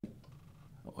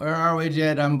Where are we,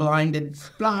 Jed? I'm blinded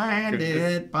by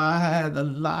the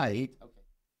light.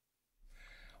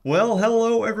 Well,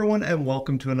 hello, everyone, and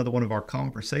welcome to another one of our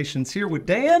conversations here with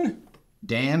Dan.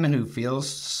 Dan, who feels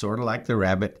sort of like the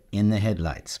rabbit in the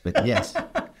headlights, but yes.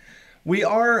 We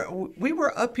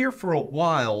were up here for a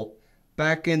while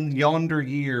back in yonder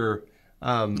year.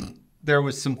 There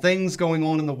was some things going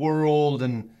on in the world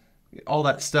and all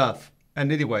that stuff.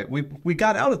 And anyway, we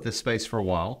got out of this space for a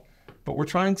while, but we're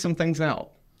trying some things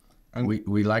out.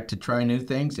 We like to try new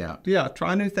things out. Yeah,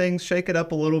 try new things, shake it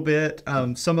up a little bit.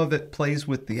 Some of it plays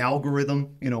with the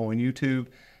algorithm, on YouTube.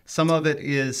 Some of it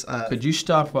is... Could you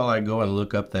stop while I go and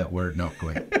look up that word? No, go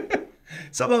ahead.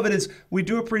 Some of it is, we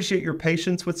do appreciate your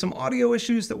patience with some audio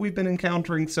issues that we've been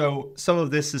encountering. So some of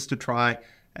this is to try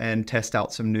and test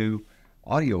out some new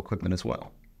audio equipment as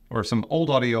well. Or some old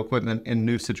audio equipment in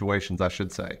new situations, I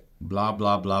should say. Blah,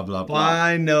 blah, blah, blah, blah.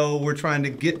 I know we're trying to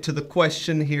get to the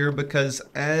question here because,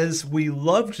 as we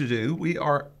love to do, we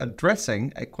are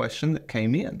addressing a question that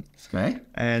came in. Okay.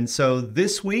 And so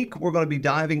this week, we're going to be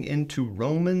diving into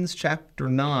Romans chapter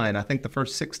 9. I think the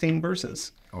first 16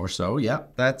 verses. Or so, yeah.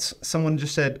 That's, someone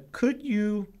just said, could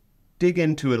you dig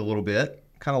into it a little bit?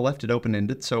 Kind of left it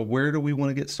open-ended. So where do we want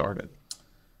to get started?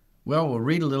 Well, we'll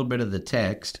read a little bit of the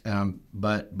text,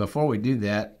 but before we do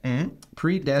that,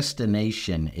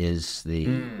 predestination is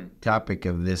the topic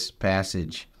of this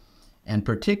passage, and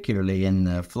particularly in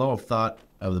the flow of thought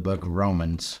of the book of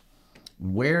Romans,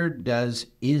 where does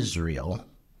Israel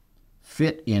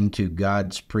fit into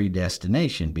God's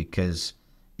predestination? Because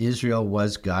Israel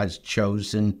was God's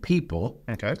chosen people.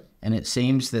 Okay. And it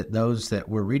seems that those that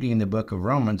were reading the book of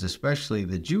Romans, especially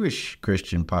the Jewish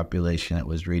Christian population that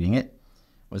was reading it,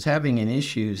 was having an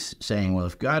issue saying, well,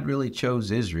 if God really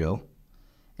chose Israel,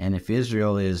 and if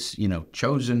Israel is,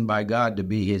 chosen by God to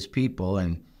be his people,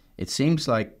 and it seems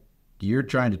like you're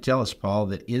trying to tell us, Paul,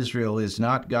 that Israel is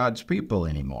not God's people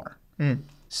anymore.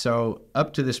 So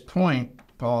up to this point,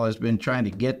 Paul has been trying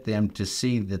to get them to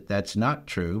see that that's not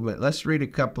true, but let's read a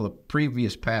couple of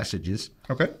previous passages.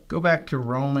 Okay. Go back to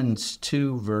Romans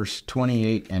 2, verse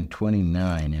 28 and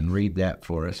 29, and read that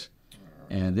for us.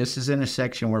 And this is in a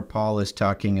section where Paul is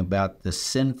talking about the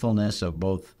sinfulness of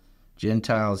both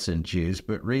Gentiles and Jews,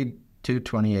 but read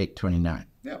 2:28, 29.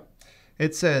 Yeah.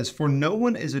 It says, "For no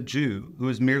one is a Jew who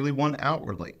is merely one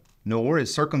outwardly, nor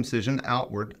is circumcision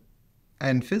outward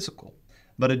and physical.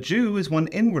 But a Jew is one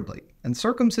inwardly, and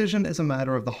circumcision is a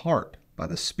matter of the heart, by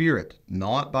the Spirit,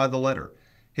 not by the letter.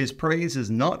 His praise is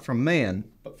not from man,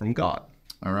 but from God."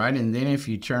 All right, and then if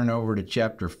you turn over to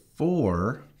chapter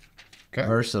 4... Okay.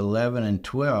 Verse 11 and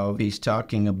 12, he's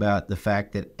talking about the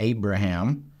fact that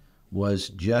Abraham was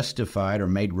justified or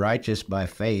made righteous by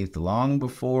faith long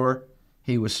before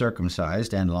he was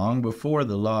circumcised and long before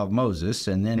the law of Moses.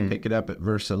 And then pick it up at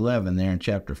verse 11 there in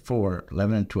chapter 4,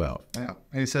 11 and 12. Yeah.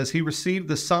 He says, "He received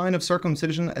the sign of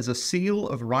circumcision as a seal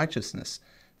of righteousness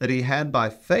that he had by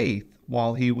faith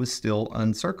while he was still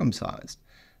uncircumcised.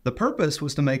 The purpose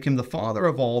was to make him the father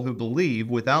of all who believe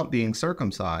without being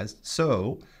circumcised,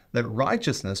 so that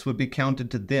righteousness would be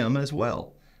counted to them as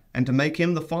well, and to make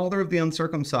him the father of the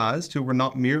uncircumcised who were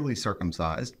not merely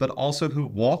circumcised, but also who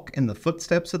walk in the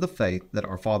footsteps of the faith that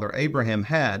our father Abraham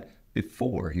had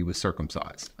before he was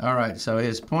circumcised." All right, so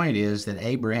his point is that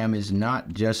Abraham is not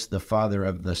just the father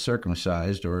of the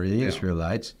circumcised or the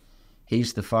Israelites.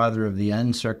 He's the father of the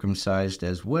uncircumcised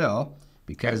as well,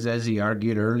 because as he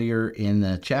argued earlier in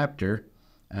the chapter,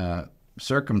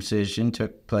 circumcision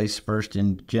took place first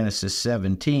in Genesis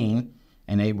 17,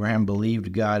 and Abraham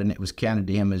believed God, and it was counted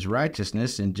to him as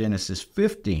righteousness in Genesis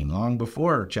 15, long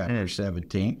before chapter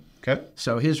 17. Okay.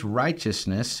 So his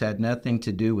righteousness had nothing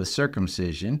to do with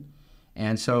circumcision.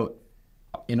 And so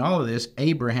in all of this,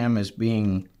 Abraham is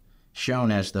being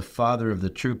shown as the father of the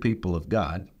true people of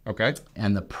God. Okay.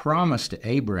 And the promise to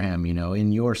Abraham,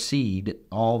 in your seed,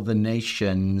 all the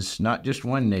nations, not just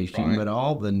one nation, but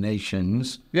all the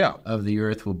nations of the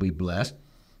earth will be blessed.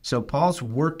 So Paul's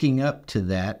working up to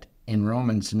that in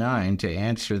Romans 9 to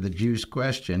answer the Jews'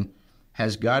 question,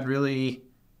 has God really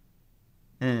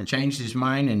changed his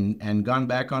mind and gone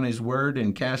back on his word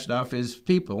and cast off his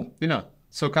people?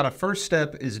 So kind of first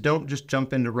step is don't just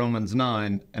jump into Romans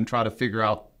 9 and try to figure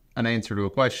out an answer to a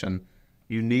question.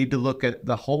 You need to look at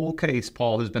the whole case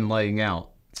Paul has been laying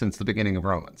out since the beginning of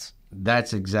Romans.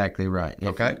 That's exactly right.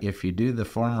 Okay. If you do the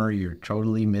former, you're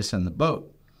totally missing the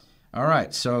boat. All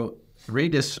right, so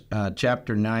read us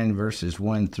chapter 9, verses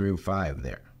 1 through 5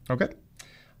 there. Okay.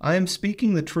 "I am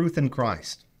speaking the truth in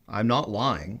Christ. I'm not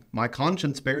lying. My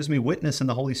conscience bears me witness in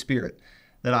the Holy Spirit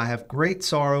that I have great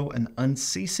sorrow and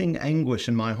unceasing anguish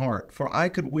in my heart, for I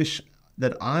could wish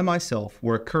that I myself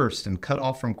were accursed and cut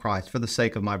off from Christ for the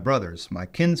sake of my brothers, my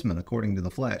kinsmen according to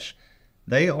the flesh.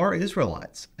 They are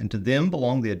Israelites, and to them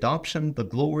belong the adoption, the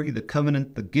glory, the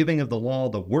covenant, the giving of the law,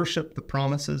 the worship, the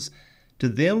promises. To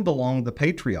them belong the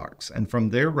patriarchs, and from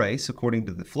their race, according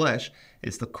to the flesh,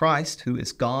 is the Christ, who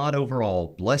is God over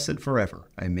all, blessed forever.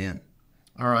 Amen.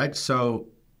 All right, so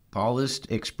Paul is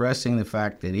expressing the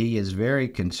fact that he is very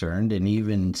concerned and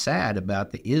even sad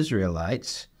about the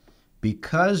Israelites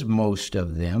because most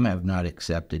of them have not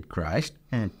accepted Christ.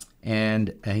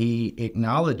 And he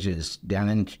acknowledges down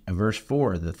in verse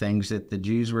 4 the things that the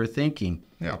Jews were thinking.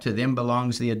 Yeah. To them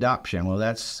belongs the adoption. Well,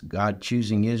 that's God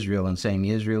choosing Israel and saying,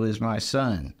 Israel is my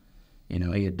son. You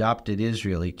know, he adopted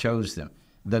Israel. He chose them.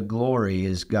 The glory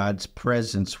is God's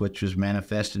presence, which was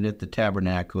manifested at the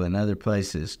tabernacle and other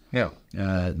places. Yeah.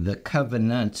 The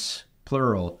covenants,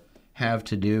 plural, have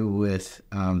to do with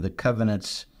the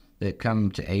covenants that come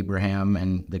to Abraham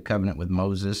and the covenant with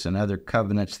Moses and other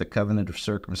covenants, the covenant of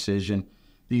circumcision,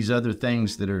 these other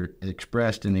things that are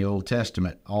expressed in the Old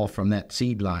Testament, all from that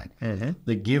seed line.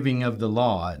 The giving of the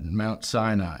law at Mount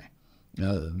Sinai,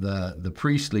 the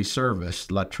priestly service,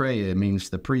 latreia means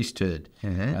the priesthood,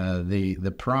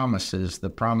 the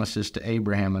promises to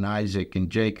Abraham and Isaac and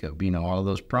Jacob, you know, all of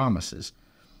those promises.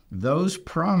 Those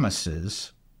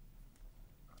promises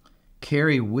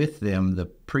carry with them the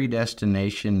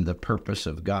predestination, the purpose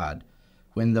of God.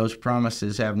 When those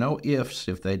promises have no ifs,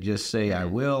 if they just say, I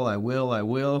will, I will, I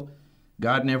will,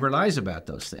 God never lies about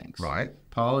those things. Right.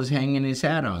 Paul is hanging his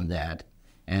hat on that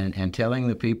and telling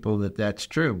the people that that's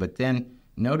true. But then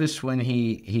notice when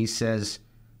he says,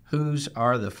 whose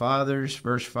are the fathers,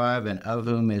 verse 5, and of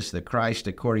whom is the Christ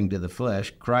according to the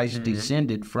flesh. Christ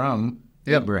descended from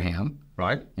Abraham.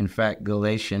 Right. In fact,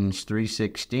 Galatians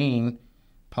 3:16,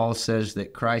 Paul says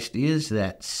that Christ is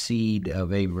that seed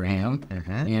of Abraham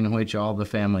in which all the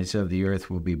families of the earth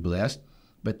will be blessed.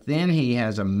 But then he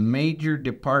has a major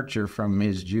departure from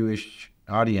his Jewish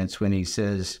audience when he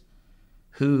says,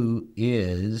 who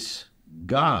is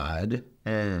God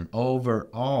over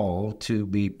all to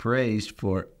be praised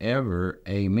forever.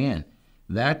 Amen.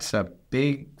 That's a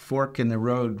big fork in the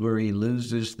road where he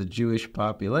loses the Jewish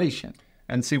population.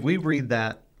 And see, we read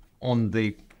that on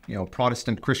the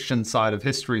Protestant Christian side of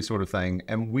history sort of thing,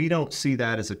 and we don't see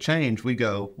that as a change. We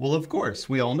go, well, of course,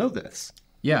 we all know this.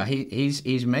 Yeah,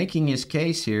 he's making his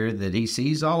case here that he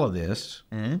sees all of this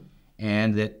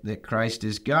and that Christ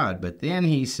is God. But then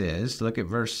he says, look at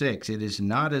verse 6, it is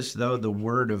not as though the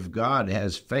word of God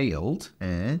has failed.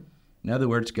 In other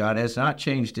words, God has not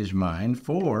changed his mind,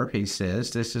 for, he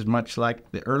says, this is much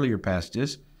like the earlier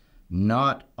passages,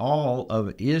 not all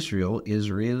of Israel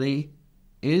is really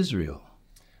Israel.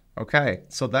 Okay,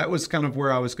 so that was kind of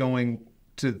where I was going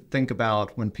to think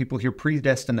about when people hear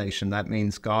predestination. That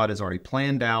means God has already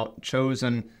planned out,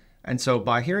 chosen. And so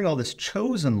by hearing all this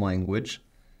chosen language,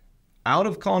 out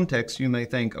of context, you may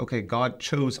think, okay, God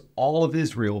chose all of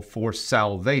Israel for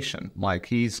salvation, like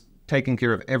he's taking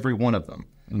care of every one of them.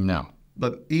 No.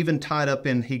 But even tied up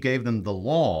in he gave them the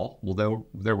law, well,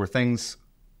 there were things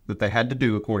that they had to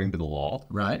do according to the law.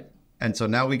 Right. And so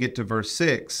now we get to verse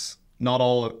 6, not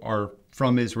all are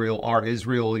from Israel, are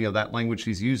Israel, that language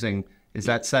he's using. Is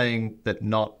that saying that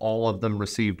not all of them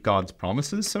received God's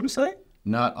promises, so to say?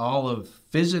 Not all of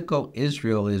physical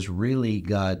Israel is really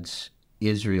God's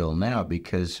Israel now,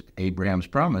 because Abraham's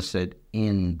promise said,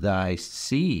 in thy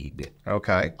seed,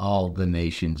 all the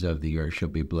nations of the earth shall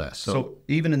be blessed. So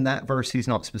even in that verse, he's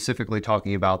not specifically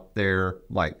talking about their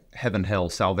like heaven, hell,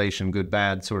 salvation, good,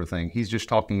 bad sort of thing. He's just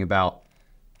talking about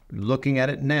looking at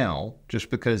it now.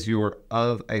 Just because you're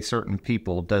of a certain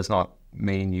people does not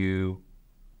mean you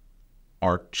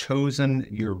are chosen.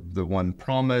 You're the one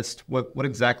promised. What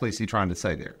exactly is he trying to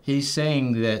say there? He's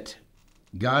saying that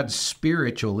God's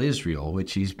spiritual Israel,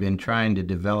 which he's been trying to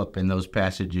develop in those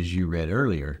passages you read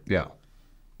earlier,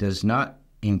 does not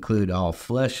include all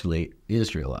fleshly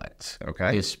Israelites.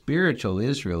 Okay. His spiritual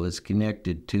Israel is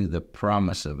connected to the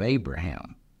promise of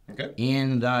Abraham. Okay.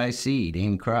 In thy seed,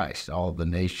 in Christ, all the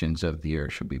nations of the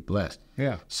earth shall be blessed.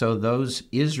 Yeah. So those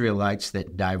Israelites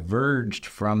that diverged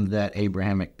from that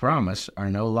Abrahamic promise are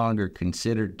no longer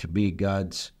considered to be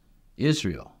God's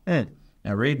Israel.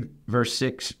 Now read verse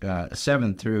 6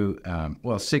 through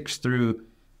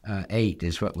 8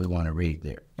 is what we want to read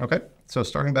there. Okay, so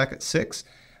starting back at 6,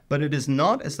 but it is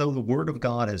not as though the word of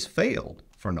God has failed,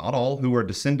 for not all who are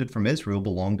descended from Israel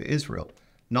belong to Israel.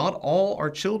 Not all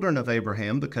are children of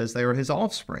Abraham because they are his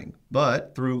offspring,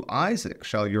 but through Isaac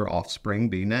shall your offspring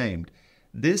be named.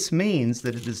 This means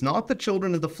that it is not the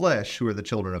children of the flesh who are the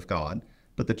children of God,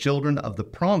 but the children of the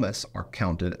promise are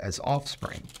counted as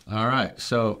offspring. All right,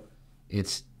 so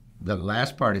it's the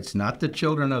last part, it's not the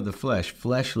children of the flesh,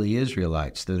 fleshly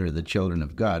Israelites that are the children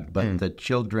of God, but the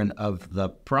children of the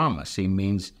promise. He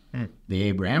means the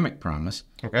Abrahamic promise.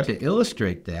 Okay. To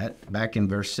illustrate that, back in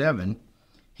verse 7,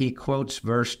 he quotes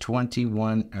verse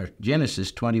 21, or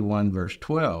Genesis 21, verse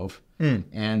 12,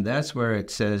 and that's where it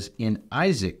says, "In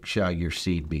Isaac shall your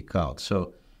seed be called."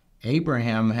 So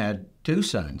Abraham had two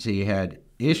sons. He had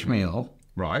Ishmael,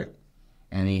 Right.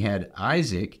 and he had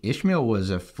Isaac. Ishmael was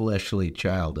a fleshly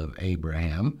child of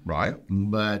Abraham. Right.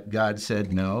 But God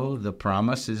said, no, the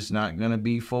promise is not going to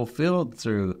be fulfilled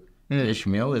through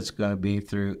Ishmael. It's going to be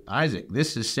through Isaac.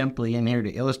 This is simply in here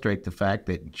to illustrate the fact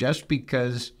that just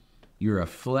because you're a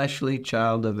fleshly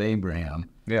child of Abraham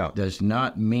Yeah. does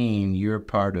not mean you're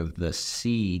part of the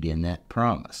seed in that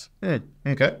promise.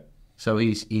 Okay. So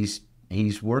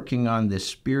he's working on this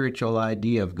spiritual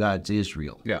idea of God's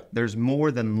Israel. Yeah. There's more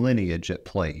than lineage at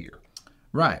play here.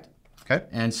 Right. Okay.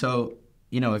 And so,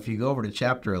 if you go over to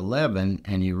chapter 11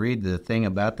 and you read the thing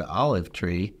about the olive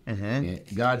tree,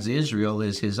 God's Israel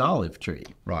is his olive tree.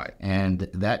 Right. And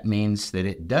that means that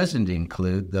it doesn't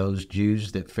include those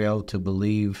Jews that failed to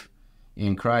believe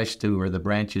in Christ, who were the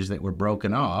branches that were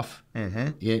broken off.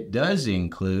 It does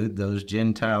include those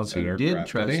Gentiles who did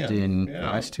trust in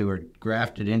Christ, who are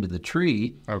grafted into the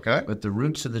tree. Okay. But the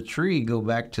roots of the tree go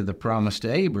back to the promise to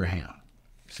Abraham.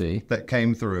 See? That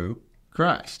came through.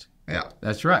 Christ. Yeah.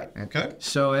 That's right. Okay.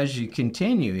 So as you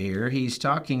continue here, he's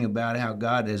talking about how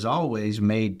God has always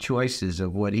made choices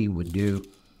of what he would do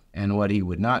and what he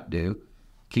would not do.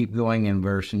 Keep going in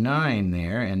verse 9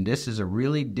 there, and this is a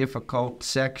really difficult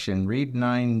section. Read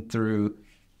 9 through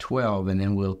 12, and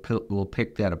then we'll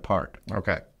pick that apart.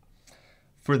 Okay.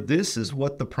 For this is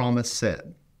what the promise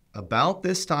said. About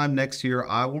this time next year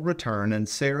I will return, and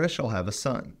Sarah shall have a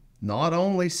son. Not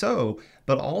only so,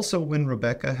 but also when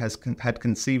Rebekah had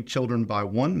conceived children by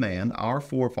one man, our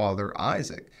forefather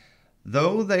Isaac,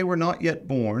 though they were not yet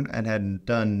born and had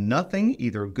done nothing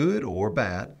either good or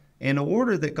bad, in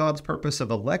order that God's purpose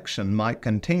of election might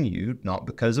continue, not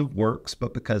because of works,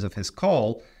 but because of his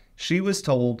call, she was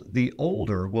told, the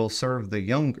older will serve the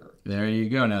younger. There you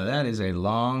go. Now, that is a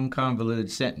long,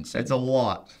 convoluted sentence. It's a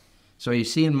lot. So you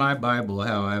see in my Bible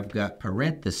how I've got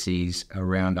parentheses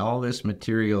around all this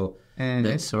material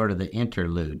that's sort of the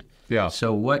interlude. Yeah.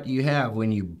 So what you have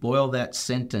when you boil that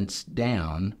sentence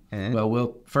down,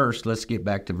 first let's get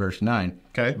back to verse 9.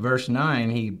 Okay. Verse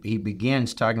 9, he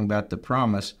begins talking about the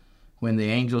promise when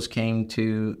the angels came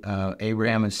to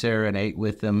Abraham and Sarah and ate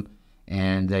with them,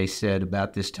 and they said,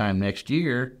 about this time next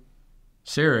year,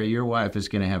 Sarah, your wife, is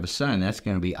going to have a son. That's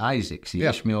going to be Isaac. See,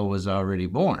 Ishmael was already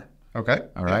born. Okay.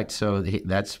 All right, so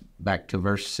that's back to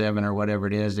verse 7 or whatever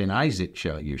it is, in Isaac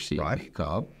shall your seed be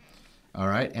called. All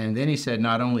right, and then he said,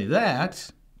 not only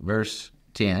that, verse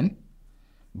 10,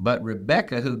 but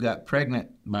Rebekah, who got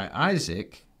pregnant by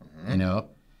Isaac,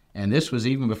 and this was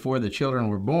even before the children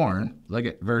were born. Look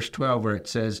at verse 12 where it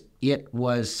says, it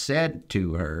was said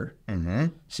to her.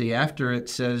 See, after it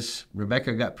says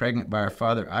Rebekah got pregnant by her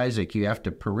father Isaac, you have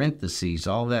to parentheses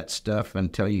all that stuff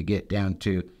until you get down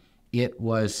to, it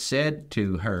was said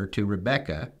to her, to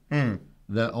Rebekah,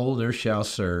 the older shall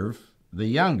serve the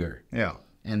younger. Yeah.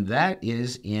 And that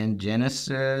is in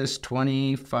Genesis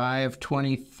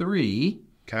 25:23.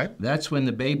 Okay. That's when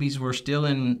the babies were still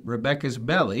in Rebekah's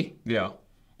belly. Yeah.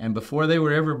 And before they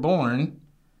were ever born,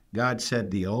 God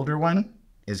said the older one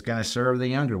is going to serve the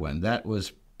younger one. That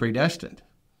was predestined.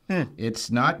 It's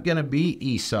not going to be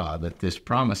Esau that this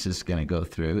promise is going to go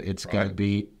through. It's going to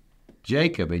be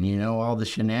Jacob. And all the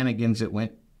shenanigans that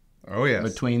went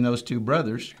between those two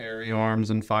brothers. Hairy arms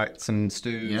and fights and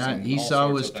stews. Yeah, and Esau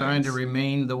was trying to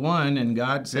remain the one, and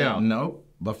God said, nope.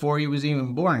 Before he was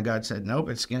even born, God said, nope,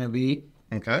 it's going to be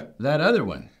that other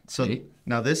one. So See?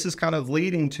 Now this is kind of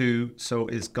leading to, so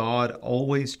is God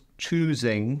always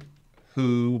choosing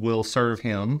who will serve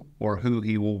him or who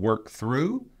he will work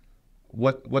through?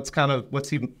 What's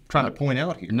he trying to point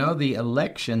out here? No, the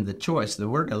election, the choice, the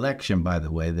word election, by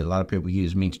the way, that a lot of people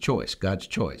use means choice, God's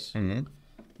choice.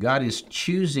 God is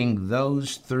choosing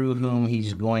those through whom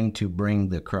he's going to bring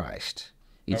the Christ.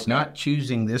 He's not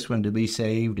choosing this one to be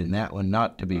saved and that one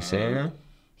not to be saved.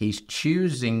 He's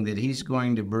choosing that he's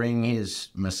going to bring his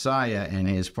Messiah and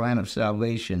his plan of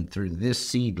salvation through this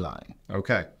seed line.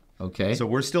 Okay. So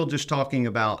we're still just talking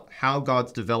about how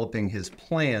God's developing his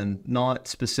plan, not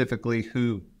specifically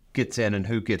who gets in and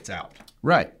who gets out.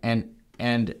 Right. And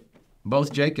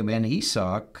both Jacob and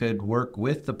Esau could work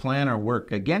with the plan or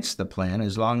work against the plan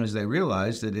as long as they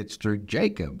realize that it's through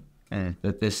Jacob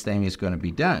that this thing is going to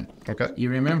be done. Okay. You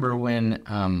remember when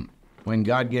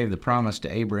God gave the promise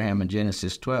to Abraham in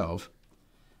Genesis 12,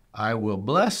 I will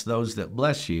bless those that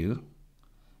bless you,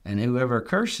 and whoever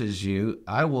curses you,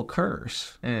 I will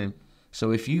curse.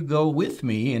 So if you go with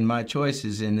me in my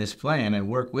choices in this plan and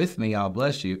work with me, I'll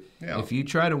bless you. Yeah. If you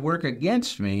try to work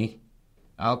against me,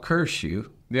 I'll curse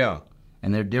you. Yeah.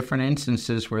 And there are different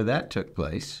instances where that took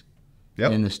place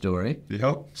in the story.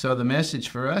 Yep. So the message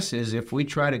for us is if we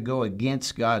try to go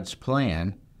against God's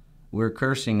plan, we're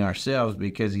cursing ourselves,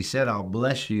 because he said, I'll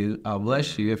bless you. I'll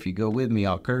bless you if you go with me.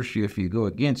 I'll curse you if you go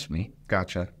against me.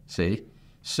 Gotcha. See?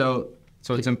 So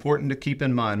it's important to keep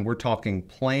in mind we're talking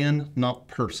plan, not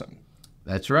person.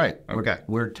 that's right. Okay.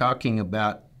 We're talking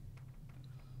about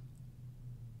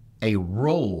a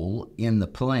role in the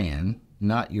plan,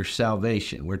 not your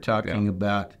salvation. We're talking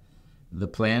about the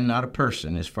plan, not a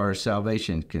person, as far as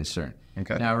salvation is concerned.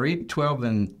 Okay. Now read 12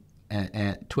 and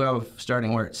 12,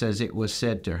 starting where it says it was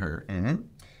said to her. Mm-hmm.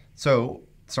 So,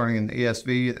 starting in the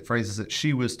ESV, it phrases that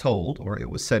she was told, or it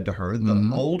was said to her,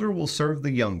 the older will serve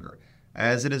the younger.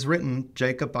 As it is written,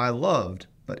 Jacob I loved,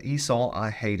 but Esau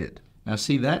I hated. Now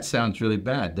see, that sounds really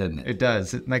bad, doesn't it? It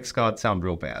does. It makes God sound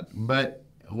real bad. But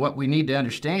what we need to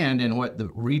understand, and what the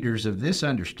readers of this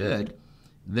understood,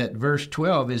 that verse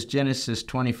 12 is Genesis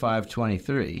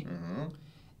 25:23,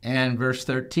 and verse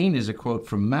 13 is a quote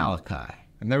from Malachi.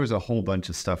 And there was a whole bunch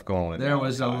of stuff going on. There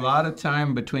was a lot of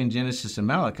time between Genesis and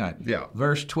Malachi. Yeah.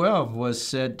 Verse 12 was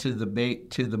said to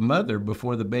the mother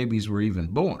before the babies were even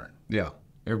born. Yeah.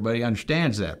 Everybody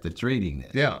understands that's reading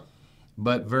this. Yeah.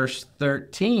 But verse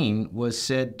 13 was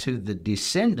said to the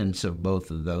descendants of both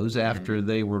of those after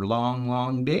they were long,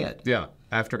 long dead. Yeah.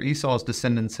 After Esau's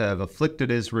descendants have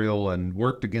afflicted Israel and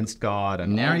worked against God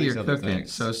and Now all these you're other cooking.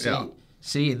 things. So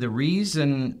see, the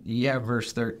reason you have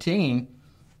verse 13,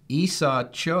 Esau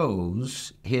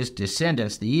chose, his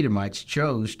descendants, the Edomites,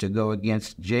 chose to go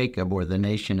against Jacob, or the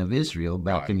nation of Israel,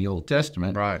 back in the Old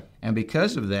Testament. Right. And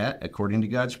because of that, according to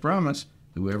God's promise,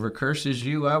 whoever curses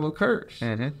you, I will curse.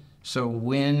 Mm-hmm. So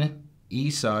when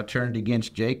Esau turned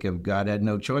against Jacob, God had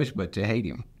no choice but to hate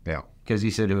him. Yeah. Because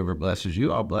he said, whoever blesses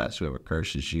you, I'll bless. Whoever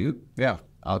curses you, Yeah.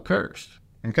 I'll curse.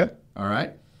 Okay. All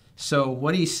right? So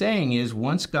what he's saying is,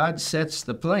 once God sets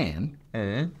the plan,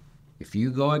 if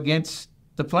you go against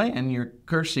the plan, you're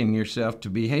cursing yourself to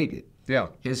be hated. Yeah.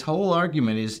 His whole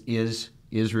argument is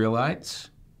Israelites.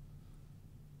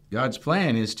 God's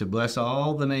plan is to bless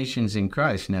all the nations in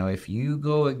Christ. Now, if you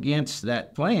go against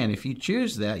that plan, if you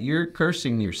choose that, you're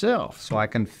cursing yourself. So I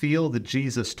can feel the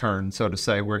Jesus turn, so to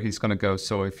say, where he's going to go.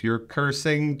 So if you're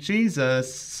cursing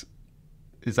Jesus,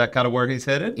 is that kind of where he's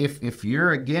headed? If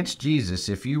you're against Jesus,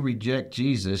 if you reject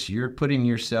Jesus, you're putting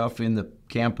yourself in the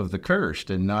camp of the cursed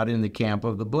and not in the camp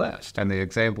of the blessed. And the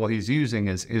example he's using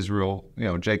is Israel,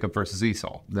 Jacob versus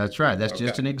Esau. That's right. That's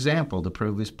just an example to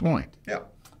prove his point. Yeah.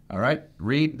 All right.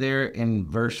 Read there in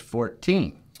verse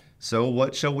 14. So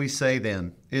what shall we say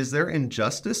then? Is there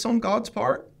injustice on God's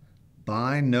part?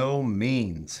 By no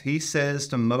means. He says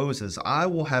to Moses, I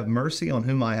will have mercy on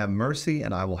whom I have mercy,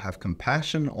 and I will have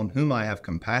compassion on whom I have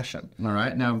compassion. All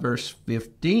right. Now, verse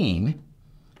 15,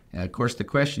 of course, the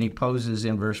question he poses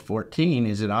in verse 14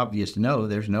 is an obvious no.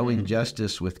 There's no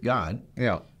injustice with God.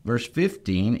 Yeah. Verse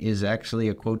 15 is actually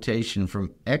a quotation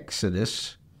from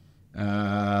Exodus.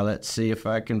 Let's see if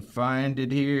I can find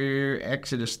it here.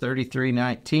 Exodus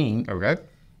 33:19. Okay.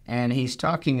 And he's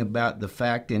talking about the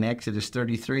fact in Exodus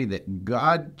 33 that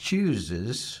God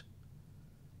chooses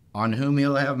on whom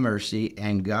he'll have mercy,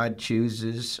 and God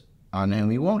chooses on whom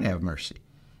he won't have mercy.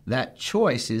 That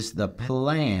choice is the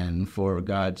plan for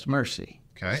God's mercy.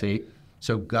 Okay. See?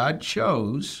 So God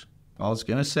chose, Paul's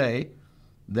going to say,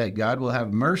 that God will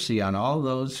have mercy on all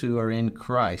those who are in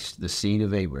Christ, the seed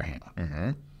of Abraham.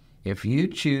 Mm-hmm. If you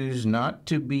choose not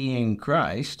to be in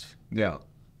Christ, Yeah.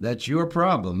 that's your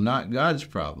problem, not God's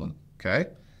problem, Okay.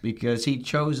 because he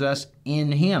chose us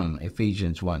in him,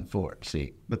 Ephesians 1:4.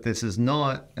 See? But this is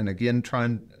not, and again,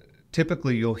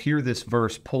 typically you'll hear this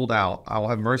verse pulled out, I will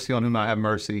have mercy on whom I have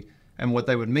mercy. And what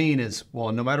they would mean is,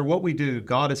 well, no matter what we do,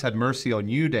 God has had mercy on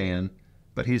you, Dan,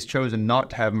 but he's chosen not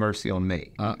to have mercy on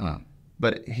me.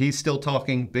 But he's still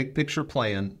talking big picture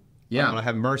plan. Yeah. I'm going to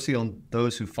have mercy on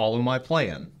those who follow my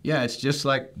plan. Yeah, it's just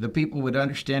like the people would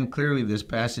understand clearly this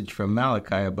passage from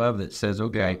Malachi above that says,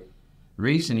 okay,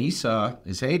 reason Esau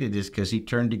is hated is because he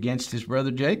turned against his brother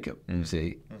Jacob.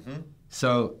 See?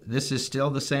 So this is still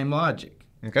the same logic.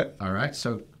 Okay. All right,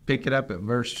 so pick it up at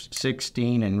verse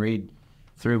 16 and read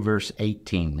through verse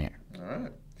 18 there. All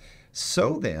right.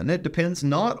 So then, it depends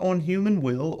not on human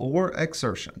will or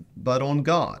exertion, but on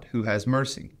God, who has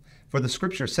mercy. For the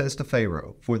Scripture says to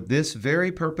Pharaoh, For this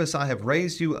very purpose I have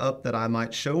raised you up, that I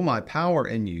might show my power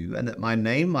in you, and that my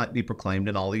name might be proclaimed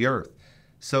in all the earth.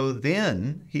 So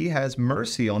then he has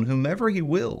mercy on whomever he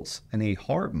wills, and he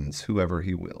hardens whoever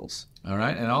he wills. All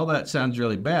right, and all that sounds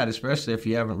really bad, especially if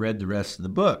you haven't read the rest of the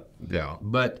book. Yeah.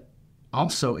 But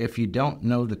also if you don't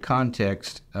know the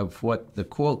context of what the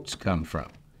quotes come from.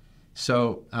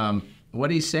 So what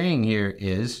he's saying here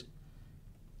is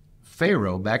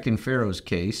Pharaoh, back in Pharaoh's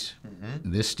case,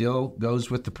 this still goes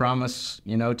with the promise,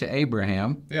 to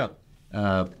Abraham.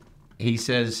 Yeah. He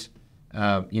says,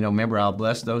 remember, I'll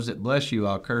bless those that bless you,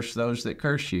 I'll curse those that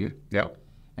curse you. Yeah.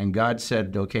 And God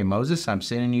said, okay, Moses, I'm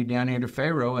sending you down here to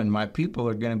Pharaoh, and my people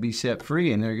are going to be set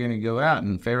free, and they're going to go out.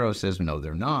 And Pharaoh says, no,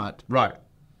 they're not. Right.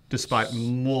 Despite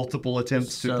multiple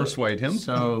attempts to persuade him.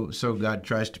 So God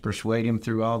tries to persuade him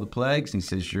through all the plagues, and he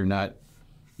says, you're not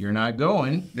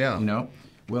going. Yeah.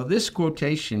 Well, this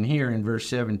quotation here in verse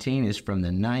 17 is from the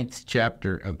 9th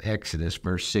chapter of Exodus,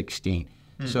 verse 16.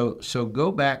 So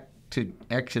go back to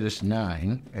Exodus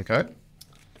 9. Okay.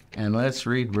 And let's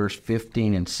read verse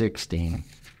 15 and 16.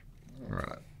 All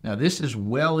right. Now, this is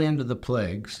well into the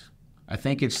plagues. I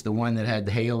think it's the one that had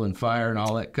the hail and fire and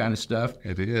all that kind of stuff.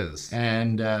 It is.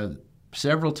 And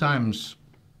several times,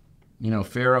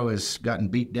 Pharaoh has gotten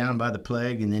beat down by the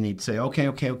plague, and then he'd say,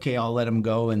 okay, I'll let him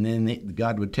go. And then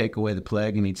God would take away the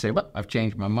plague, and he'd say, well, I've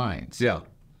changed my mind. Yeah.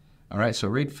 All right, so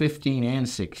read 15 and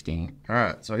 16. All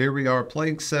right, so here we are,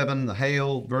 Plague 7, the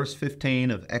hail, verse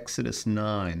 15 of Exodus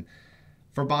 9.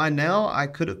 For by now I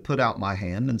could have put out my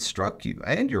hand and struck you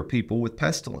and your people with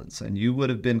pestilence, and you would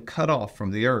have been cut off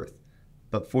from the earth.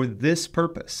 But for this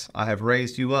purpose I have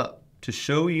raised you up, to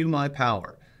show you my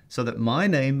power, so that my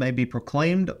name may be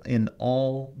proclaimed in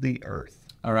all the earth.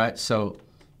 All right, so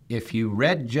if you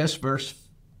read just verse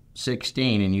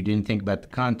 16 and you didn't think about the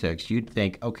context, you'd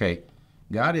think, okay,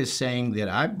 God is saying that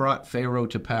I brought Pharaoh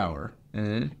to power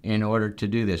in order to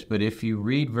do this. But if you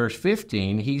read verse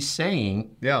 15, he's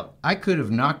saying, I could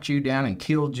have knocked you down and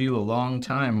killed you a long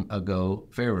time ago,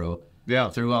 Pharaoh,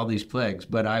 through all these plagues,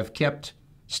 but I've kept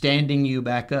standing you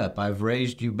back up. I've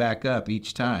raised you back up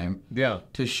each time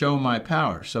to show my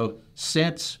power. So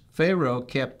since Pharaoh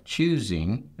kept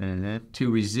choosing to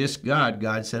resist God,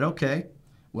 God said, okay,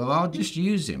 well, I'll just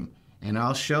use him. And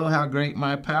I'll show how great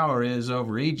my power is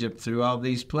over Egypt through all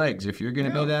these plagues. If you're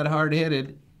going to be that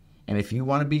hard-headed, and if you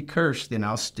want to be cursed, then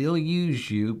I'll still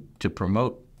use you to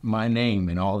promote my name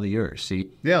in all the earth. See,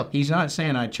 he's not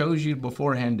saying I chose you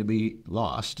beforehand to be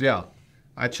lost. Yeah.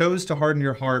 I chose to harden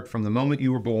your heart from the moment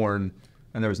you were born,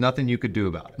 and there was nothing you could do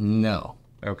about it. No.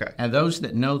 Okay. And those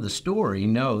that know the story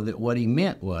know that what he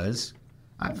meant was,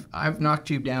 I've knocked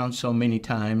you down so many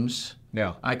times.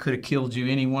 Yeah. I could have killed you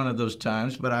any one of those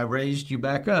times, but I raised you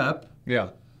back up.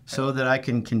 Yeah. So that I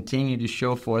can continue to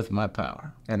show forth my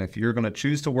power. And if you're going to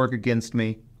choose to work against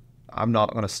me, I'm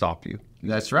not going to stop you.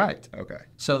 That's right. Okay.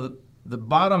 So the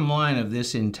bottom line of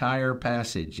this entire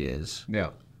passage is,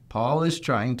 Paul is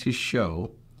trying to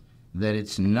show that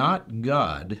it's not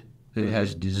God who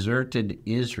has deserted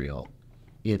Israel.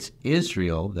 It's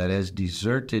Israel that has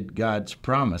deserted God's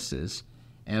promises.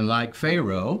 And like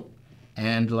Pharaoh,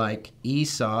 and like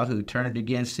Esau, who turned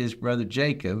against his brother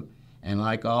Jacob, and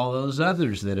like all those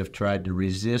others that have tried to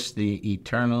resist the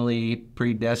eternally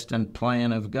predestined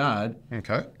plan of God,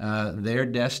 they're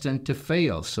destined to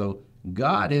fail. So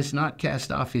God has not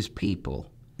cast off his people.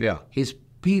 His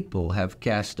people have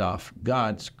cast off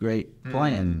God's great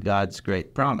plan, God's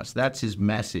great promise. That's his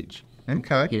message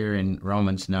here in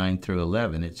Romans 9 through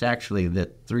 11. It's actually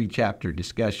the 3-chapter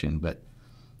discussion, but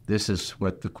this is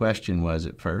what the question was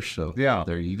at first, so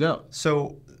there you go.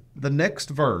 So the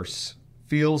next verse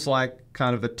feels like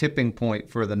kind of a tipping point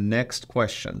for the next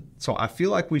question. So I feel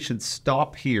like we should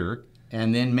stop here.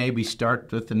 And then maybe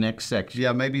start with the next section.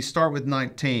 Yeah, maybe start with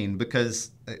 19,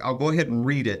 because I'll go ahead and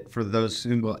read it for those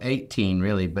who... Well, 18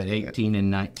 really, but 18 and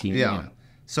 19. Yeah.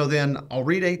 So then I'll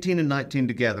read 18 and 19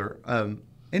 together.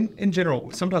 In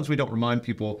general, sometimes we don't remind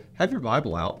people, have your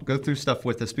Bible out, go through stuff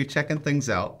with us, be checking things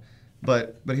out.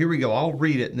 But here we go. I'll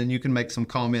read it, and then you can make some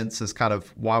comments as kind of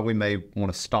why we may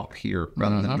want to stop here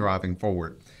rather than driving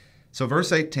forward. So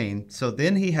verse 18, so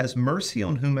then he has mercy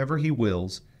on whomever he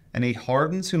wills, and he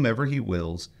hardens whomever he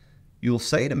wills. You'll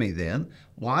say to me then,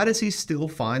 why does he still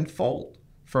find fault?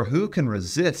 For who can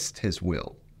resist his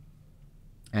will?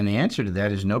 And the answer to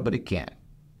that is nobody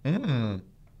can.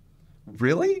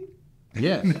 Really?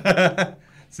 Yes.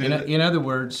 In other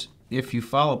words, if you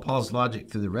follow Paul's logic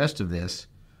through the rest of this,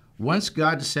 once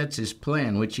God sets his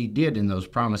plan, which he did in those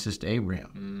promises to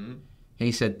Abraham,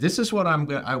 he said, this is what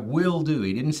I will do.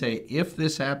 He didn't say, if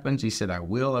this happens. He said, I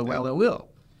will.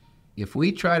 If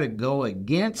we try to go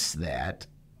against that,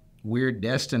 we're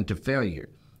destined to failure.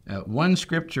 One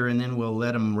scripture, and then we'll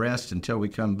let them rest until we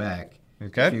come back.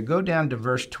 Okay. If you go down to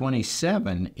verse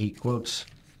 27, he quotes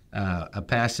a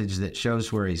passage that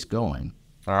shows where he's going.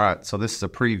 All right, so this is a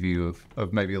preview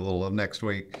of maybe a little of next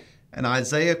week. And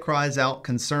Isaiah cries out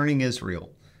concerning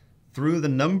Israel. Though the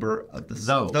number of the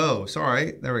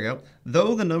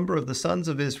sons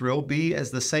of Israel be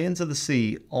as the sands of the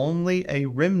sea, only a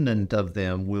remnant of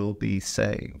them will be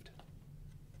saved.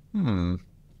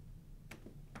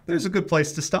 There's a good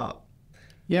place to stop.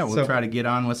 Yeah, we'll try to get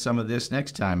on with some of this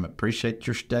next time. Appreciate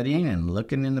your studying and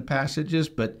looking in the passages,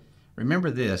 but remember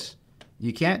this,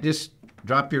 you can't just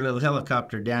drop your little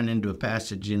helicopter down into a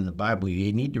passage in the Bible.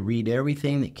 You need to read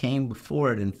everything that came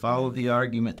before it and follow the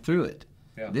argument through it.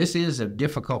 Yeah. This is a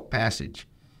difficult passage,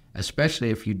 especially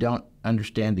if you don't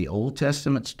understand the Old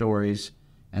Testament stories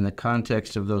and the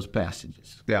context of those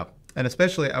passages. Yeah, and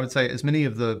especially, I would say, as many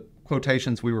of the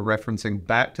quotations we were referencing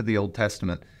back to the Old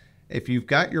Testament, if you've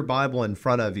got your Bible in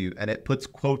front of you and it puts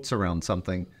quotes around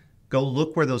something, go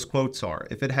look where those quotes are.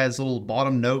 If it has little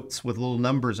bottom notes with little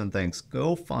numbers and things,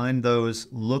 go find those,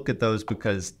 look at those,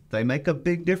 because they make a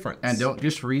big difference. And don't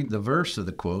just read the verse of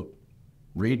the quote.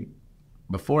 Read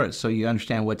before it so you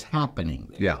understand what's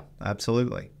happening. Yeah,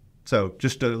 absolutely. So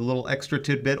just a little extra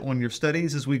tidbit on your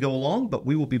studies as we go along, but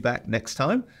we will be back next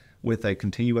time with a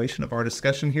continuation of our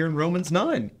discussion here in Romans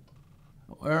 9.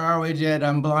 Where are we, Jed?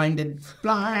 I'm blinded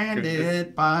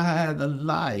by the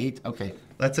light. Okay.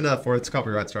 That's enough, or it's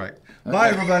copyright strike.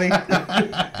 Bye, everybody.